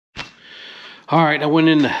All right, I went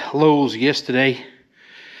into Lowe's yesterday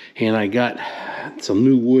and I got some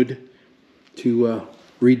new wood to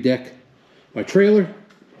redeck my trailer.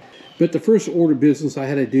 But the first order of business I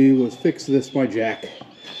had to do was fix my jack.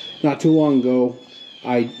 Not too long ago,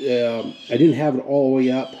 I didn't have it all the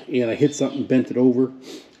way up and I hit something, bent it over.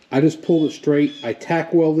 I just pulled it straight, I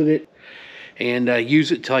tack welded it, and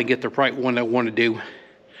use it till I get the right one I want to do,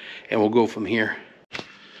 and we'll go from here.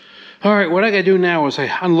 All right, what I gotta do now is I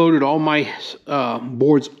unloaded all my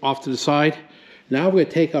boards off to the side. Now I'm gonna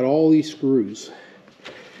take out all these screws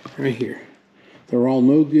right here. They're all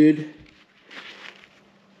no good.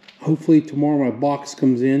 Hopefully tomorrow my box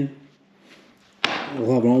comes in.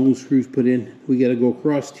 I'll have all those screws put in. We gotta go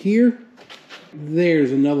across here.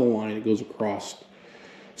 There's another line that goes across.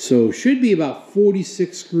 So should be about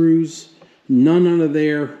 46 screws, none under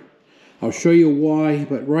there. I'll show you why,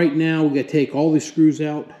 but right now we gotta take all these screws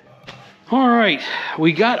out. All right,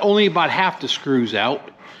 we got only about half the screws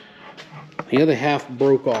out. The other half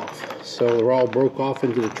broke off. So they're all broke off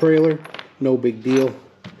into the trailer. No big deal.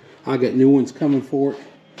 I got new ones coming for it.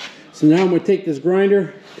 So now I'm gonna take this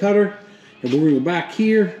grinder, cutter, and we're gonna go back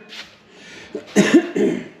here.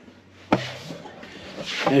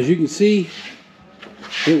 As you can see,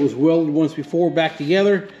 it was welded once before back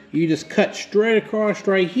together. You just cut straight across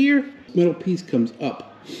right here. Metal piece comes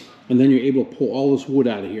up, and then you're able to pull all this wood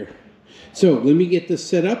out of here. So let me get this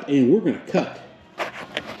set up and we're gonna cut.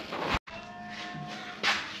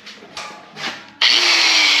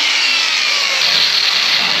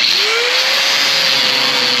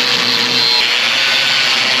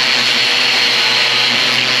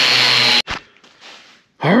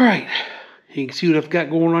 All right, you can see what I've got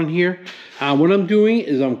going on here. What I'm doing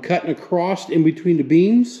is I'm cutting across in between the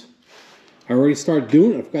beams. I already started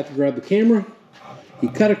doing it. I forgot to grab the camera. You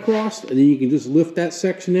cut across and then you can just lift that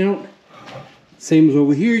section out. Same as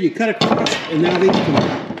over here, you cut across and now they come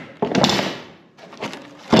out.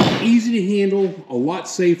 Easy to handle, a lot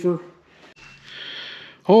safer.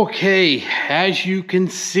 Okay, as you can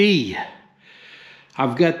see,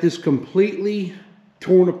 I've got this completely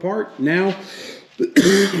torn apart. Now,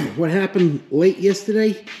 what happened late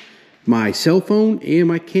yesterday, my cell phone and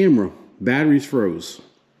my camera batteries froze.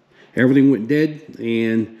 Everything went dead,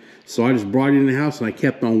 and so I just brought it in the house and I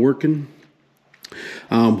kept on working.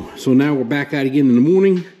 So now we're back out again in the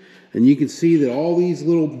morning, and you can see that all these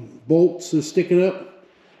little bolts are sticking up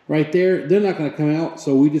right there. They're not going to come out,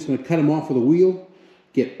 so we're just going to cut them off with a wheel,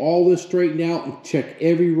 get all this straightened out, and check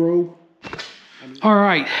every row. All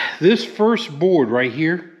right, this first board right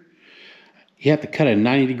here, you have to cut a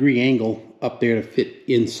 90-degree angle up there to fit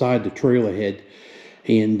inside the trailer head.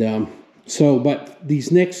 And but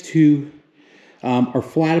these next two are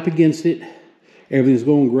flat up against it. Everything's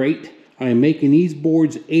going great. I am making these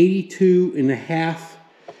boards 82.5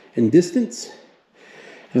 in distance.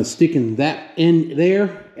 And I'm sticking that end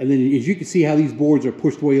there. And then as you can see how these boards are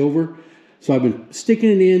pushed way over. So I've been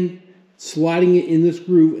sticking it in, sliding it in this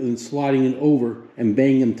groove, and then sliding it over and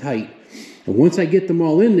banging them tight. And once I get them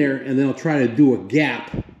all in there, and then I'll try to do a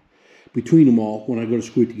gap between them all when I go to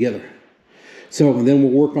screw it together. So, and then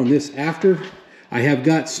we'll work on this after. I have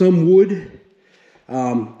got some wood.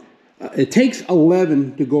 It takes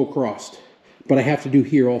 11 to go across, but I have to do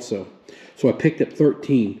here also. So I picked up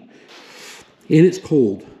 13. And it's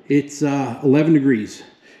cold. It's 11 degrees.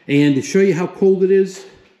 And to show you how cold it is,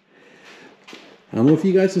 I don't know if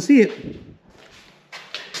you guys can see it.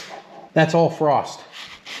 That's all frost.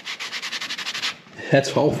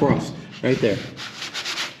 That's all frost right there.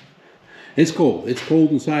 It's cold. It's cold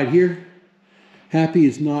inside here. Happy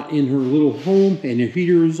is not in her little home, and the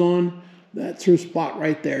heater is on. That's her spot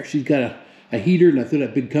right there. She's got a heater, and I threw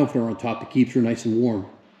that big comforter on top that keeps her nice and warm.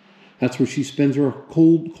 That's where she spends her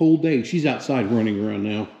cold day. She's outside running around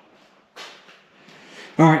now.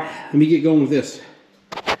 All right, let me get going with this.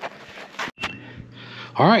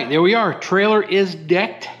 All right, there we are. Trailer is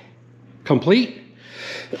decked, complete.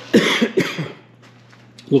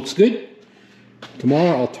 Looks good.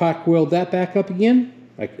 Tomorrow I'll tack weld that back up again.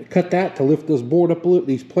 I cut that to lift this board up a little,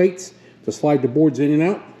 these plates, to slide the boards in and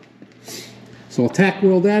out. So I'll tack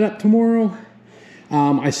weld that up tomorrow.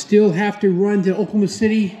 I still have to run to Oklahoma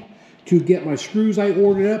City to get my screws I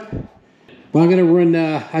ordered up. But I'm gonna run,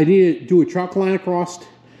 I need to do a chalk line across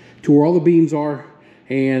to where all the beams are,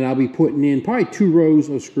 and I'll be putting in probably 2 rows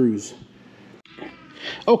of screws.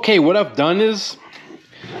 Okay, what I've done is,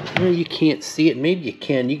 well, you can't see it, maybe you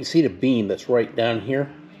can. You can see the beam that's right down here.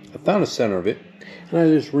 I found the center of it, and I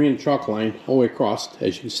just ran a chalk line all the way across.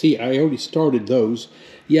 As you can see, I already started those.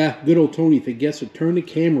 Yeah, good old Tony forgets to turn the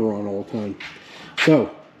camera on all the time.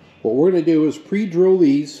 So, what we're going to do is pre-drill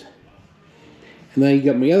these, And then you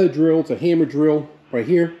got my other drill. It's a hammer drill right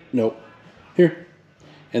here. Nope. Here.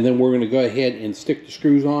 And then we're going to go ahead and stick the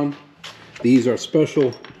screws on. These are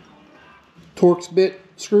special TROY-BILT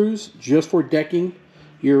screws just for decking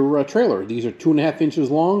your trailer. These are 2.5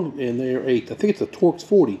 inches long, and they're I think it's a Torx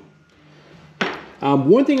 40.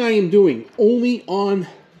 One thing I am doing only on,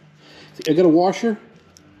 I got a washer.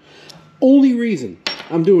 Only reason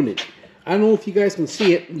I'm doing it, I don't know if you guys can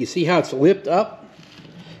see it. You see how it's lipped up?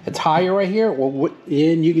 It's higher right here. Well,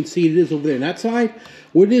 and you can see it is over there on that side.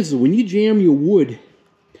 What it is when you jam your wood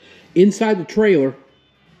inside the trailer,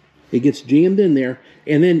 it gets jammed in there,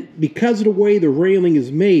 and then because of the way the railing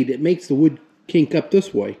is made, it makes the wood kink up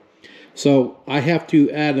this way. So I have to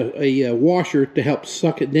add a washer to help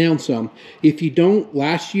suck it down some. If you don't,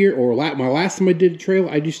 last year or my last time I did a trailer,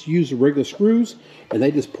 I just used the regular screws and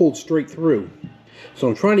they just pulled straight through. So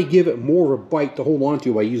I'm trying to give it more of a bite to hold on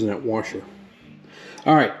to by using that washer.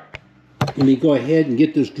 All right, let me go ahead and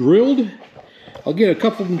get this drilled. I'll get a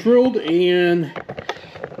couple of them drilled and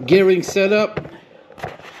get everything set up,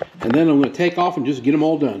 and then I'm going to take off and just get them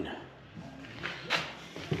all done.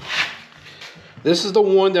 This is the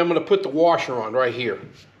one that I'm going to put the washer on right here.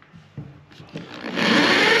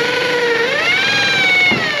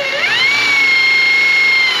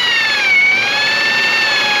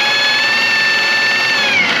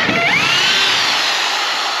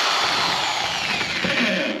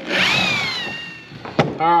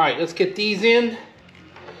 All right, let's get these in.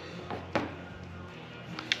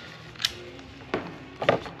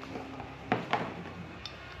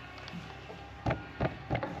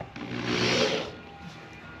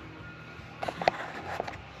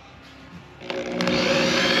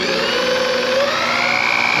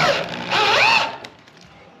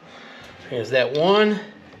 There's that one.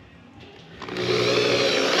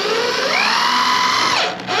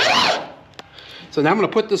 So now I'm going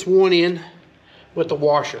to put this one in with the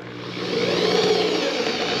washer.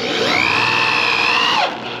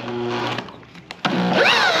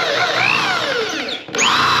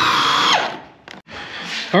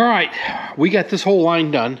 All right, we got this whole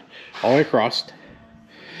line done all the way across.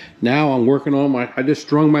 Now I'm working on I just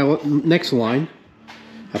strung my next line.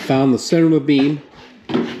 I found the center of the beam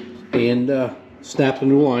and snapped a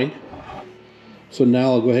new line. So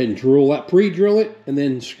now I'll go ahead and drill that, pre-drill it, and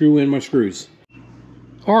then screw in my screws.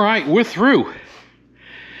 All right, we're through.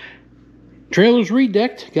 Trailer's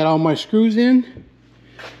redecked. Got all my screws in.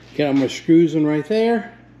 Got all my screws in right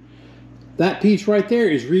there. That piece right there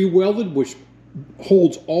is re-welded, which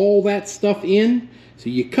holds all that stuff in. So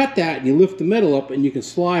you cut that and you lift the metal up and you can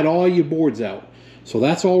slide all your boards out. So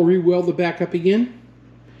that's all re-welded back up again.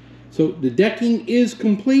 So the decking is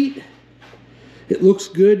complete. It looks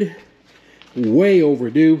good. Way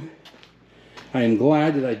overdue. I am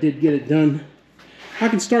glad that I did get it done. I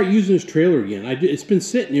can start using this trailer again. It's been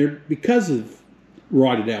sitting here because of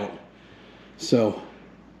rotted out. So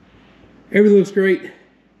everything looks great.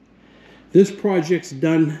 This project's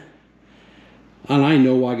done. And I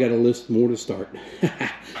know I got a list more to start.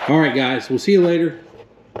 All right, guys. We'll see you later.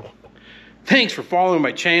 Thanks for following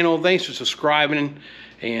my channel. Thanks for subscribing.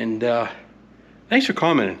 And thanks for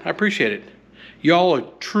commenting. I appreciate it. Y'all are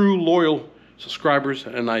true loyal subscribers,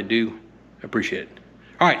 and I do appreciate it.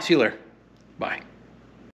 All right, see you later. Bye.